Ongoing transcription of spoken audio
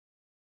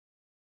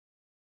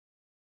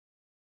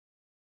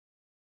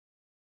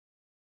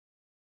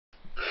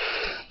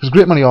There's a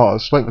great many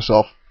artists like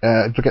myself.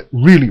 If I get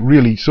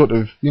really sort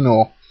of,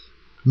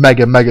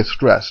 mega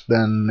stressed,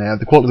 then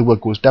the quality of the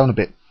work goes down a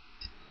bit.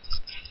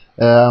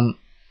 That's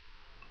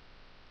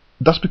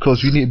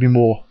because you need to be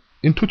more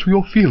in touch with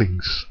your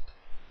feelings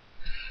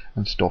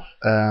and stuff.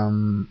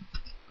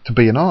 To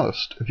be an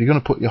artist, if you're going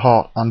to put your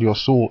heart and your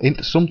soul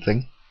into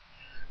something,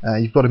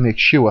 you've got to make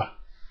sure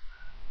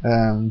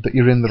that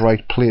you're in the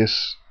right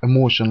place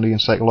emotionally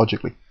and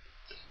psychologically.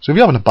 So if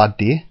you're having a bad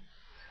day,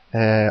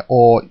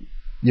 or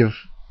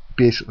you've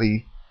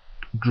basically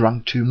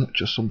drank too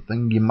much or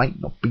something, you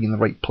might not be in the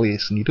right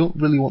place, and you don't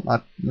really want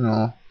that,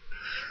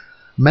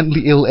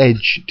 mentally ill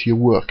edge to your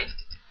work.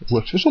 It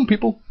works for some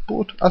people,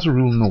 but as a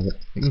rule, no.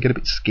 It can get a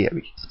bit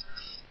scary.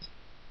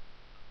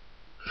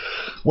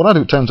 What I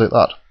do at times like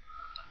that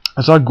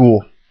is I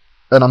go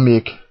and I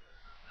make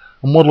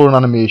a model or an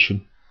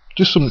animation,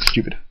 just something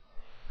stupid.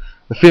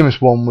 The famous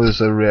one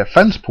was a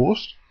fence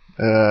post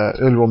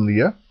earlier on in the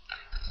year.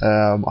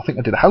 I think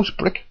I did a house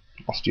brick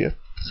last year.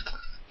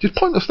 Just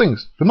pointless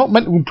things. They're not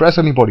meant to impress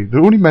anybody.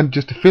 They're only meant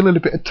just to fill in a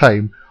bit of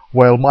time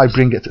while my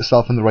brain gets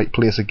itself in the right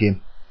place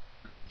again.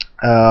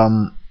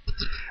 And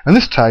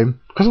this time,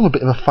 because I'm a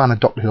bit of a fan of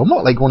Doctor Who, I'm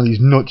not like one of these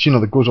nuts,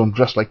 that goes on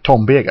dressed like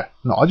Tom Baker.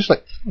 No, I just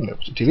like,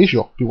 it's a TV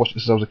show. We watched it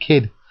since I was a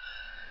kid.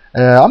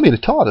 I made a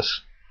TARDIS.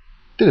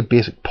 Did a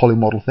basic poly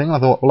model thing. I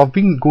thought, well, I've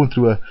been going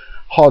through a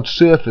hard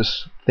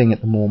surface thing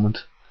at the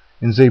moment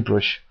in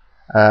ZBrush.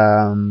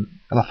 And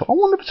I thought, I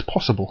wonder if it's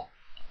possible.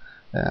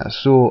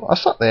 So I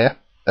sat there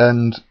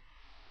and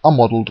I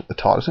modelled a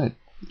TARDIS. It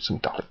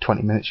took like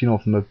 20 minutes,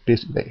 from a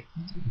basically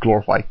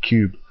glorified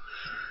cube.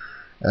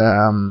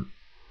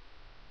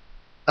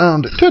 And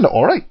it turned out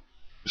alright.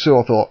 So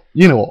I thought,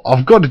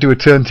 I've got to do a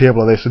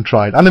turntable of this and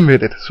try and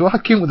animate it. So I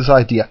came up with this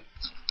idea.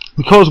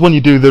 Because when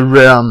you do the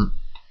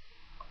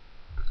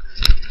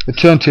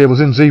turntables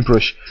in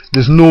ZBrush,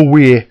 there's no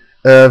way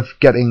of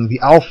getting the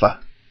alpha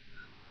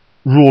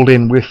rolled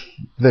in with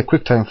the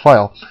QuickTime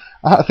file.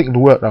 I had to think of a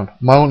workaround.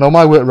 My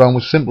workaround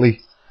was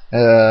simply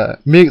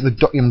make the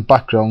document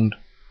background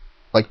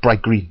like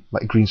bright green,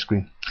 like a green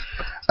screen.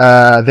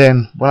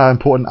 Then when I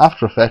imported in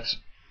After Effects,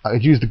 I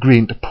could use the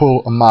green to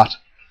pull a matte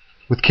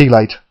with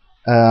keylight,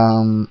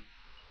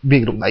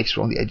 make it look nice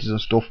around the edges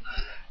and stuff.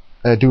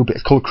 Do a bit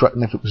of colour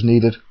correcting if it was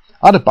needed.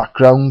 Add a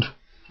background.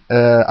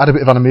 Add a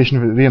bit of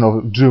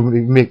animation,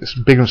 zoom, make it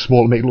bigger and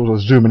smaller, make it look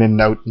like zooming in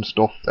and out and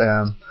stuff.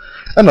 And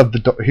have the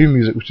Doctor Who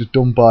music, which is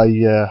done by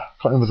I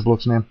can't remember the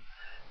bloke's name.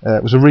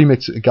 It was a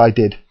remix that the guy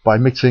did by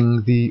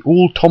mixing the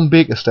old Tom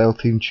Baker style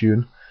theme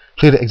tune,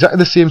 played at exactly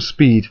the same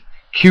speed,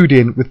 cued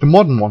in with the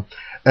modern one,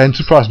 and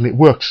surprisingly it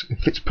works. It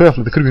fits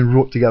perfectly. They could have been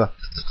wrote together.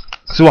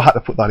 So I had to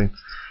put that in.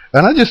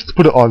 And I just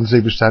put it on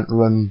ZBrush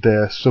Central and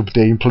Sub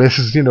D in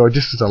places,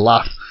 just as a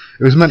laugh.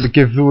 It was meant to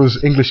give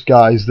those English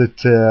guys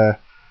that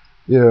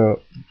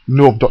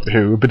know of Doctor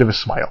Who a bit of a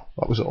smile.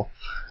 That was all.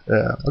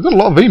 I got a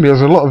lot of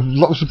emails and a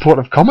lot of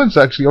supportive comments.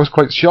 Actually, I was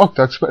quite shocked.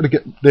 I expected to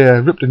get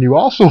ripped a new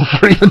arsehole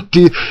for even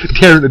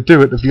daring to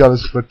do it, to be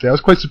honest. But I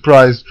was quite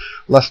surprised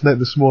last night,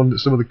 this morning, at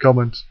some of the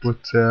comments.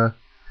 But so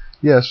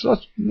that's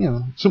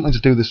something to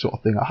do with this sort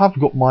of thing. I have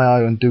got my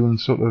eye on doing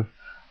sort of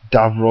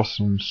Davros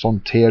and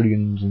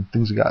Sontarians and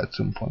things like that at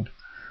some point.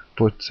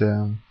 But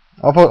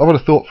I've had a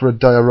thought for a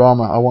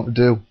diorama I want to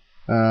do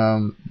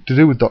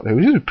with Doctor Who.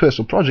 It's just a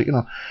personal project,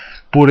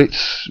 but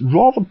it's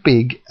rather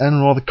big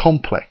and rather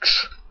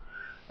complex.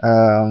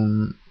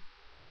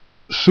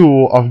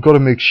 So I've got to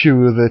make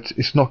sure that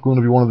it's not going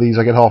to be one of these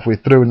I get halfway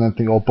through and then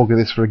think, oh, bugger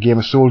this, for a game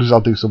of soldiers,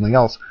 I'll do something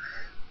else.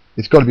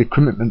 It's got to be a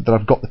commitment that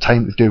I've got the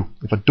time to do.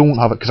 If I don't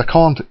have it,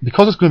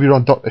 because it's going to be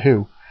around Doctor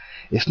Who,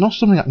 it's not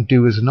something I can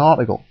do as an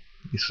article,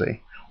 you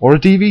see, or a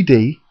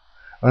DVD,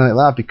 or anything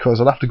like that,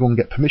 because I'd have to go and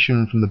get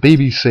permission from the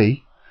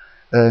BBC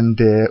and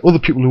other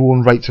people who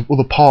own rights of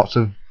other parts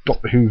of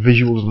Doctor Who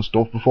visuals and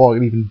stuff before I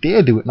could even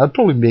dare do it, and I'd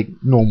probably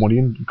make no money,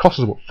 and it costs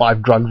us about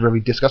 £5 for every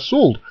disc I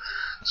sold.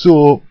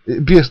 So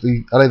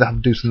basically, I'd either have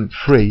to do something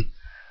free,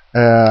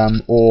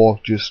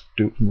 or just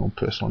do it for my own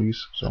personal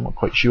use. So I'm not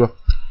quite sure.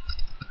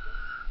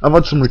 I've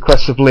had some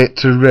requests of late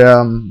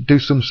to do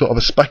some sort of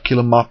a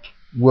specular map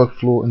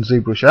workflow in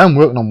ZBrush. I am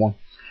working on one.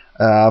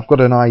 I've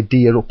got an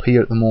idea up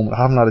here at the moment.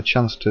 I haven't had a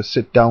chance to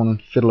sit down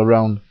and fiddle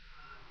around.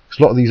 Because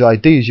a lot of these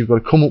ideas, you've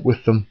got to come up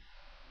with them,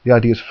 the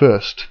ideas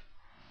first,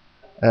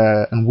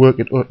 and work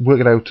it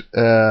out,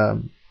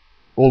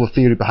 all the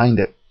theory behind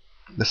it,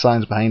 the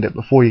science behind it,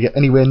 before you get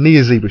anywhere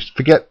near ZBrush.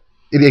 Forget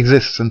it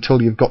exists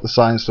until you've got the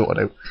science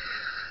sorted out.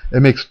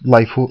 It makes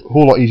life a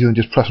whole lot easier than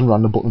just pressing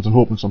random buttons and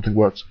hoping something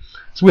works.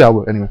 It's the way I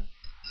work anyway.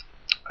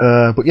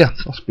 But yeah,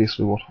 that's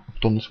basically what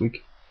I've done this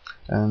week,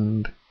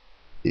 and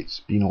it's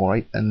been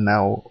alright. And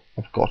now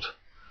I've got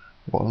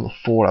another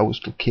 4 hours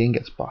till Kane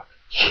gets back.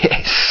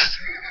 Yes!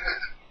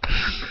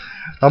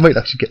 I might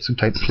actually get some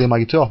time to play my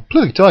guitar.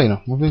 Play the guitar,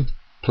 I've been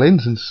playing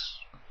since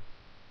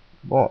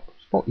about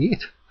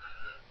 8.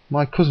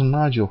 My cousin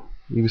Nigel,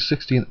 he was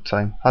 16 at the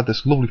time, had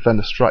this lovely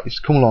Fender Strat. He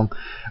used to come along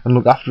and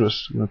look after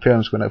us when my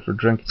parents went out for a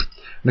drink.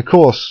 And of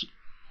course,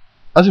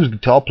 as he was a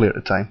guitar player at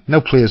the time,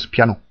 now plays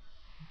piano.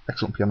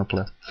 Excellent piano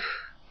player.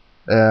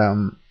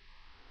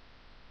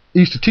 he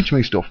used to teach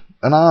me stuff,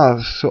 and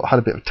I sort of had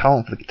a bit of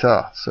talent for the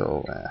guitar,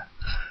 so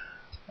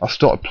I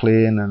started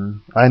playing,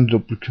 and I ended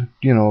up,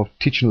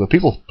 teaching other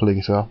people to play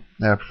guitar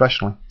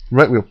professionally,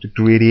 right way up to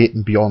grade 8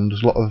 and beyond.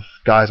 There's a lot of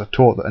guys I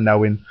taught that are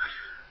now in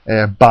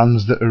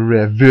bands that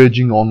are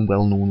verging on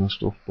well-known and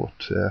stuff,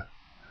 but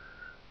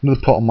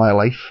another part of my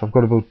life, I've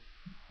got about,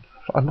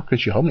 I'm not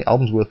quite sure how many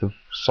albums worth of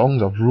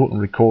songs I've wrote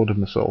and recorded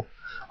myself.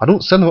 I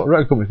don't send them out to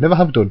record companies, never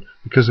have done,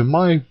 because in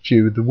my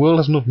view, the world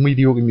has enough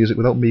mediocre music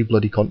without me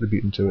bloody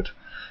contributing to it.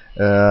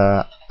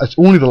 It's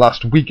only the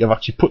last week I've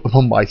actually put them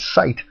on my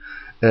site.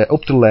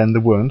 Up till then, they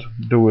weren't.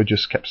 They were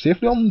just kept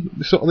safely on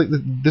sort of like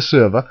the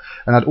server,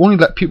 and I'd only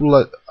let people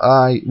that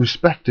I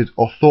respected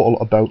or thought a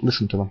lot about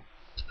listen to them.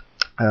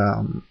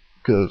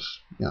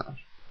 Because,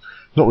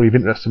 it's not really of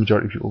interest to the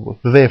majority of people, but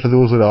they're there for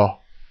those that are.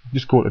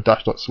 Just go to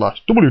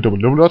www.dash.slash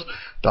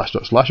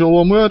all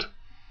one word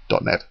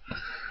 .net.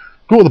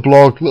 Go to the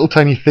blog, little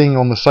tiny thing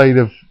on the side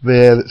of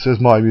there that says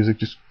my music.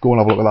 Just go and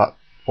have a look at that,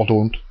 or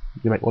don't.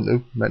 You might want to,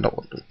 you might not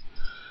want to.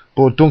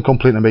 But don't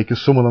complain to me,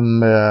 because some of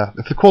them,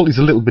 if the quality's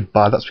a little bit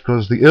bad, that's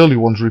because the early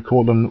ones were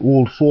recorded on an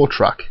old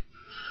 4-track.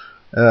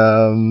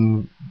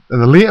 And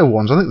the later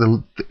ones, I think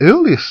the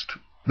earliest,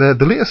 the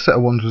latest set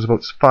of ones was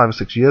about 5 or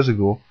 6 years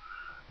ago.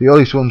 The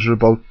earliest ones were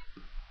about,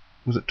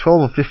 was it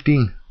 12 or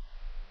 15?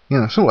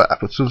 Something like that,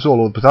 but so it's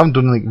all over. But I haven't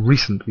done anything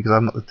recent because I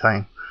haven't got the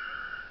time.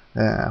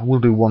 We'll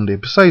do one day.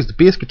 Besides, the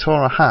bass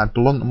guitar I had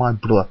belonged to my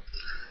brother,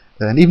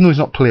 and even though he's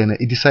not playing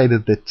it, he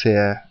decided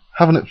that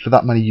having it for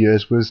that many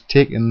years was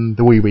taking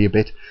the wee a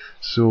bit.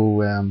 So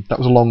that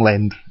was a long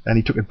lend, and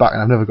he took it back,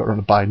 and I've never got around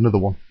to buying another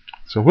one.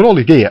 So I've got all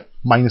the gear,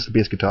 minus the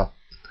bass guitar.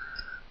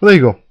 But there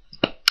you go.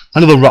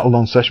 Another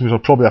rattle-on session, which I'll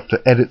probably have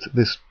to edit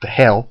this to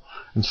hell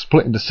and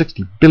split into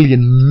 60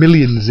 billion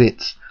million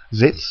zits.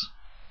 Zits?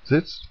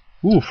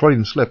 Ooh,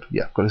 Freudian slip.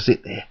 Yeah, I've got a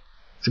zit there.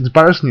 It's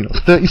embarrassing,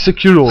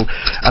 36-year-old,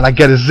 and I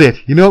get a zit.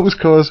 It was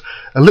because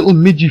a little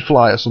midgie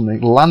fly or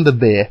something landed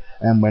there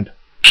and went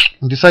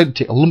and decided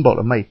to take a lump out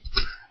of me.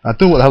 I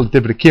don't know what the hell it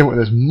did, but it came out with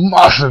this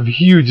massive,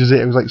 huge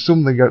zit. It was like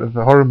something out of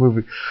a horror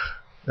movie.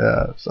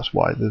 So that's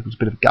why there was a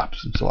bit of a gap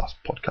since the last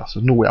podcast.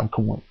 There's no way I'm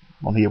coming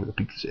on here with a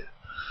big zit.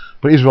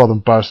 But it is rather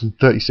embarrassing,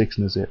 36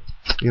 and a zit.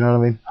 You know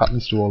what I mean?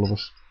 Happens to all of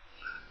us.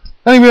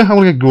 Anyway, I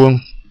want to get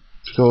going,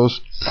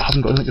 because I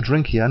haven't got anything to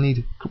drink here. I need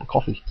a cup of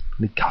coffee.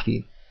 I need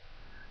caffeine.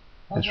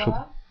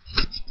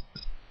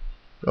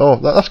 Oh,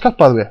 that's cut,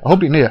 by the way. I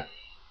hope you can hear.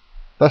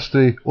 That's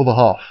the other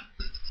half.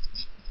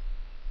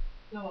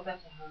 No, a better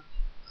half.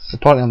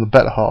 Apparently I'm the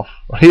better half.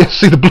 I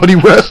see the bloody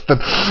worst, but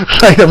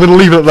right, I'm going to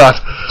leave it at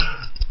that.